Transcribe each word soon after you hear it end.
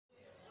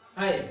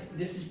Hi,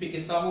 this is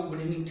PK Sabu.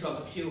 Good evening to all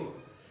of you.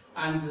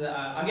 And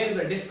again,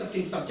 we're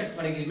discussing subject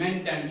verb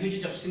agreement and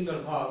usage of single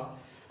verb.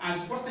 And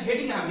what's the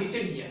heading I have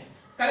written here?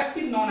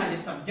 Collective noun as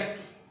a subject.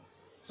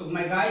 So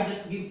my guy,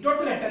 just give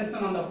total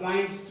attention on the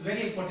points.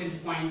 Very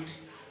important point.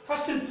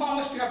 First and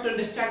foremost, you have to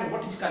understand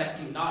what is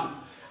collective noun.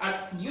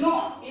 And in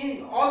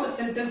all the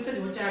sentences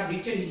which I have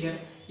written here,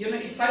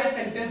 इस सारे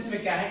sentence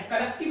में क्या है,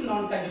 collective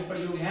noun का जो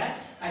प्रयोग है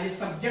as a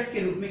subject के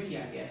रूप में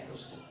किया गया है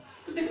दोस्तों।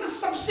 तो देखना,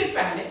 सबसे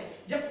पहले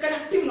जब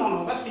कलेक्टिव नाउन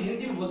होगा, उसको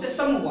हिंदी में बोलते हैं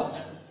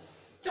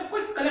समूहवाचक। जब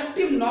कोई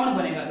कलेक्टिव नाउन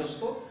बनेगा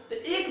दोस्तों, तो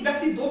एक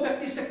व्यक्ति दो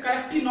व्यक्ति से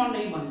कलेक्टिव नाउन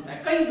नहीं बनता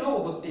है, कई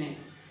लोग होते हैं।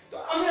 तो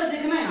अब मेरा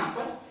देखना है यहाँ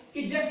पर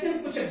कि जैसे हम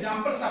कुछ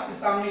एग्जांपल्स आपके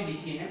सामने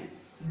लिखे हैं,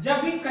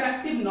 जब भी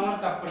कलेक्टिव नाउन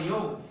का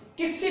प्रयोग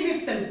किसी भी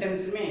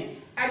सेंटेंस में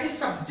एज ए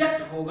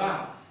सब्जेक्ट होगा,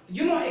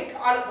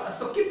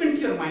 so keep in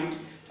your mind,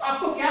 तो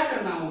आपको क्या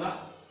करना होगा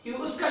कि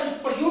उसका जो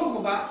प्रयोग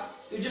होगा,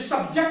 जो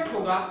सब्जेक्ट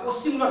होगा, वो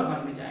सिंगुलर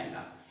वर्ब में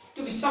जाएगा।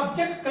 क्योंकि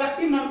सब्जेक्ट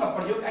कलेक्टिव नाउन का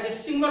प्रयोग एज ए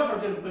सिंगुलर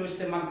वर्ब के रूप में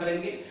इस्तेमाल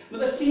करेंगे,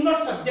 मतलब सिंगुलर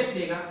सब्जेक्ट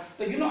लेगा।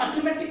 तो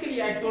ऑटोमेटिकली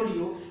आई टोल्ड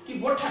यू कि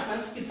व्हाट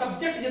हैपेंस कि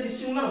सब्जेक्ट यदि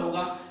सिंगुलर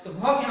होगा तो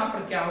वर्ब यहाँ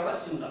पर क्या होगा,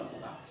 सिंगुलर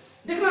होगा।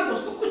 देखना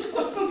दोस्तों, कुछ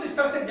क्वेश्चंस इस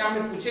तरह से एग्जाम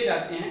में पूछे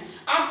जाते हैं,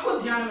 आपको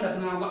ध्यान में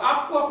रखना होगा,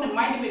 आपको अपने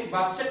माइंड में एक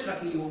बात सेट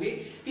रखनी होगी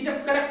कि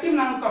जब कलेक्टिव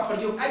नाउन का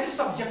प्रयोग एज ए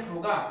सब्जेक्ट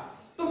होगा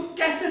तो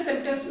कैसे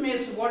सेंटेंस में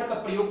इस वर्ड का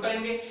प्रयोग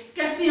करेंगे,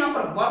 कैसे यहाँ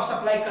पर वर्ब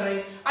अप्लाई कर रहे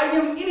हैं। आइए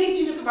हम इन्हीं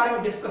चीजों के बारे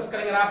में डिस्कस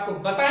करेंगे और आपको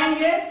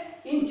बताएंगे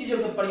इन चीजों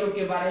के प्रयोग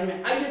के बारे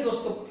में। आइए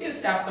दोस्तों, फिर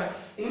से आपका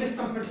इंग्लिश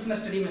कंपटीशन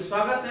स्टडी में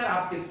स्वागत है।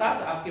 आपके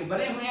साथ आपके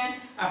बने हुए हैं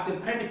आपके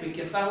फ्रेंड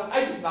पीके साहब।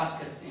 आइए बात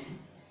करते हैं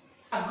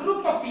a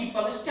group of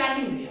people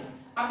standing there.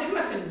 अब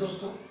देखना सर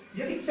दोस्तों,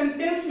 यदि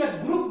सेंटेंस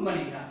में ग्रुप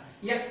बनेगा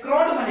या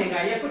क्राउड बनेगा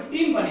या कोई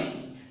टीम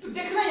बनेगी, तो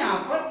देखना यहाँ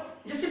पर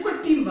जैसे कोई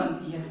टीम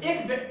बनती है तो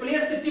एक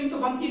प्लेयर से टीम तो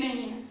बनती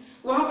नहीं है,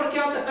 वहां पर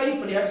क्या होता है, कई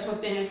प्लेयर्स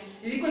होते हैं।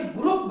 यदि कोई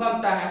ग्रुप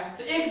बनता है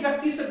तो एक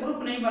व्यक्ति से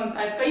ग्रुप नहीं बनता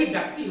है, कई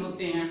व्यक्ति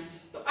होते हैं।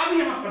 तो अब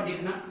यहाँ पर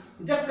देखना,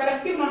 जब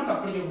कलेक्टिव नाउन का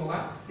प्रयोग होगा,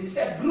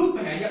 जैसे ग्रुप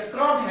है या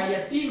क्राउड है या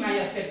टीम है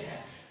या सेट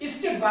है,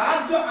 इसके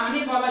बाद जो आने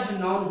वाला जो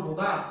नाउन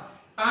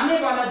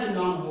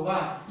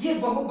होगा, ये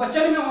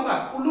बहुवचन में होगा,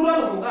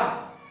 प्लूरल होगा।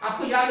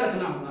 आपको याद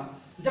रखना होगा,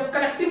 जब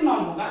कलेक्टिव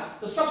नाउन होगा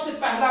तो सबसे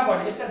पहला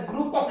वर्ड, जैसे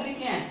ग्रुप ऑफ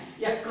लिखे हैं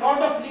या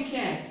क्राउड ऑफ लिखे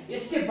हैं,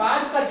 इसके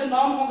बाद का जो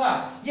नाउन होगा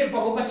ये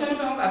बहुवचन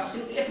में होगा,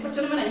 एक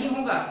वचन में नहीं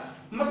होगा।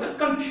 मतलब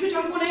कंफ्यूज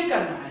हमको नहीं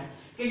करना है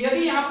कि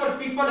यदि यहाँ पर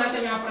पीपल है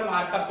तो यहाँ पर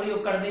आर का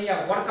प्रयोग कर दे या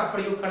वर का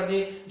प्रयोग कर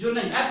दे, जो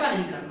नहीं, ऐसा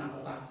नहीं करना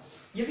होगा।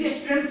 यदि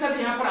स्टूडेंट्स है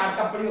तो यहाँ पर आर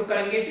का प्रयोग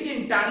करेंगे, इट इज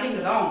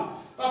इंटायरली रॉन्ग।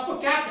 तो आपको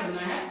क्या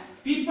करना है,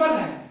 पीपल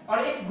है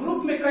और एक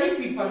ग्रुप में कई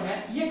पीपल है,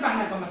 ये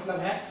कहने का मतलब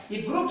है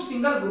ये ग्रुप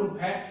सिंगल ग्रुप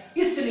है,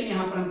 इसलिए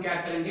यहां पर हम क्या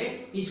करेंगे,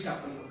 इज का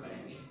प्रयोग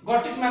करेंगे।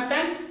 Got it my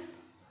friend?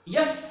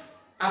 Yes.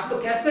 आप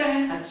लोग कैसे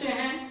हैं, अच्छे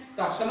हैं?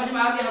 तो आप समझ में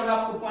आ गया होगा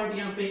आपको पॉइंट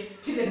यहाँ पे।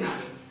 फिर देखना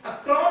आगे, a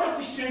crowd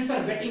of students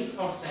are waiting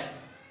outside.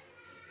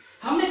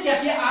 हमने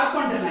क्या किया, आर को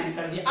अंडरलाइन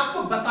कर दिया।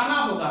 आपको बताना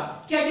होगा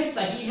क्या ये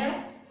सही है,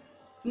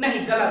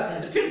 नहीं गलत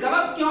है। तो फिर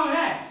गलत क्यों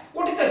है,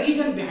 what is the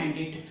reason behind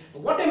it?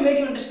 तो what I made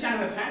you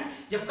understand my friend,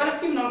 जब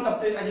कलेक्टिव नाउन का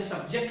प्रयोग एज ए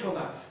सब्जेक्ट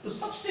होगा तो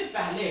सबसे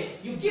पहले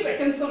you give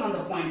attention on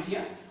the point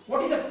here.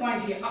 What is the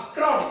point here? A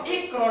crowd,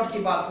 एक crowd की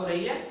बात हो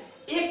रही है,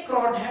 एक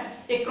क्राउड है,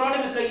 एक क्राउड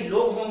में कई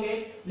लोग होंगे,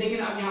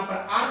 लेकिन अब यहाँ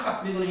पर आर का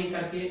प्रयोग नहीं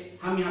करके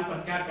हम यहाँ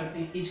पर क्या करते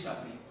हैं, इज का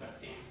प्रयोग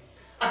करते हैं।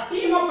 A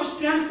team of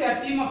students या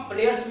टीम ऑफ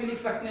प्लेयर्स भी लिख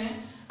सकते हैं।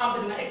 अब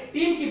देखना, एक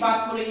टीम की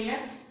बात हो रही है,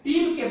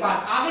 टीम के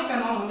बाद आगे का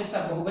नाउन हमेशा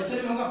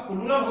बहुवचन में होगा,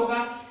 प्लूरल होगा।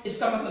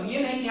 इसका मतलब ये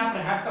नहीं कि यहाँ पर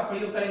हैव का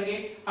प्रयोग करेंगे,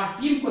 और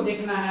टीम को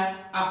देखना है,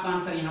 आपका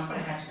आंसर यहाँ पर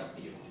हैज का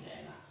प्रयोग हो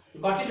जाएगा।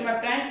 Got it my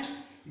friend?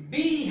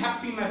 Be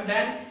happy my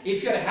friend.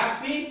 If you are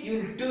happy you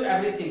will do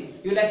everything,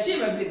 you will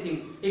achieve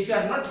everything. If you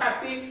are not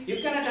happy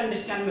you can not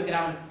understand my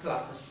grammar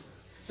classes.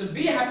 So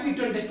be happy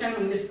to understand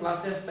English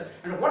classes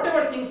and whatever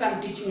things I'm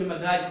teaching you, my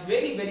guys.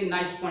 Very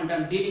nice point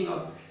I'm dealing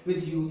up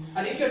with you.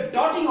 And if you're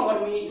doubting over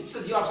me,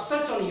 you have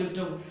search on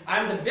YouTube.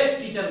 I'm the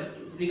best teacher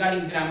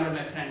regarding grammar,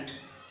 my friend.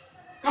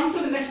 Come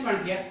to the next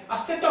point here.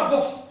 A set of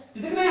books.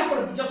 तो देखना यहाँ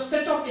पर जब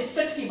set of इस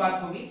set की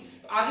बात होगी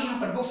तो आगे यहाँ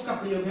पर books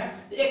का प्रयोग है,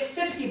 तो एक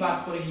set की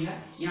बात हो रही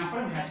है, यहाँ पर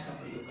हम has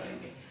का प्रयोग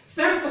करेंगे।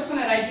 Same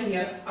question arising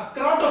here. A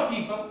crowd of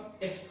people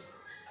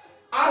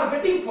are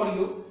waiting for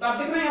you. तो आप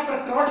देख रहे हैं यहाँ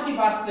पर क्राउड की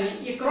बात नहीं,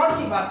 ये क्राउड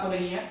की बात हो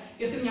रही है,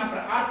 इसलिए यहाँ पर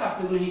आर का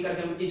प्रयोग नहीं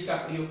करके हम इज का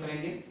प्रयोग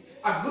करेंगे।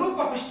 अ ग्रुप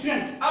ऑफ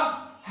स्टूडेंट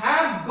अब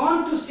have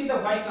gone to see the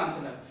vice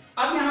chancellor.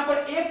 अब यहाँ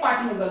पर एक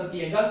पार्ट में गलती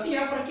है, गलती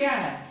यहाँ पर क्या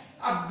है,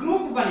 अब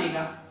ग्रुप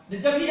बनेगा,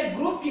 जब ये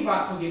ग्रुप की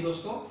बात होगी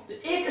दोस्तों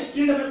तो एक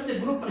स्टूडेंट से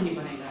ग्रुप नहीं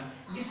बनेगा,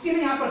 इसके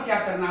लिए यहाँ पर क्या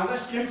करना होगा,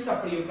 स्टूडेंट्स का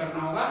प्रयोग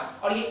करना होगा,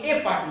 और ये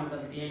ए पार्ट में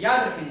गलती है,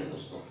 याद रखेंगे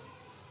दोस्तों।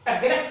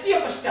 अ Galaxy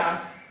of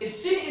stars is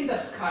seen in the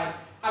sky.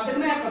 अब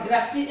देखना यहाँ पर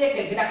गैलेक्सी, एक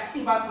गैलेक्सी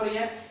की बात हो रही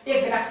है,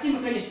 एक गैलेक्सी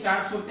में कई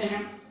स्टार्स होते हैं।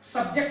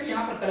 सब्जेक्ट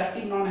यहाँ पर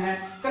कलेक्टिव नाउन है,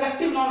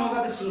 कलेक्टिव नाउन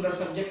होगा तो सिंगुलर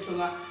सब्जेक्ट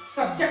होगा,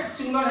 सब्जेक्ट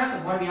सिंगुलर है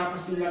तो वर्ब यहाँ पर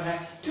सिंगुलर है।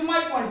 To my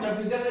point of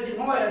view there is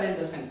no error in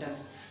the sentence,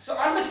 so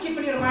always keep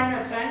in your mind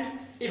my friend,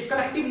 if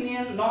collective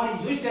noun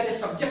is used as a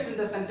subject in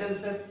the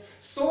sentences,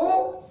 so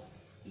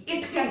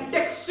it can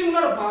take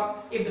singular verb.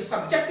 If the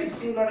subject is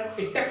singular,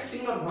 it takes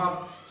singular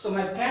verb. So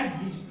my friend,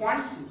 these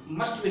points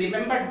must be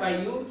remembered by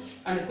you,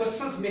 and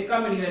questions may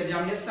come in your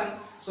examination.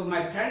 So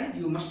my friend,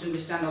 you must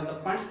understand all the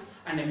points,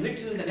 and I meet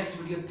you in the next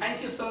video.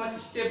 Thank you so much.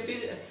 Stay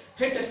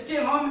fit,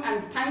 stay home,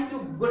 and thank you.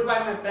 Goodbye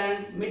my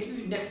friend. Meet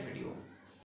you in next video.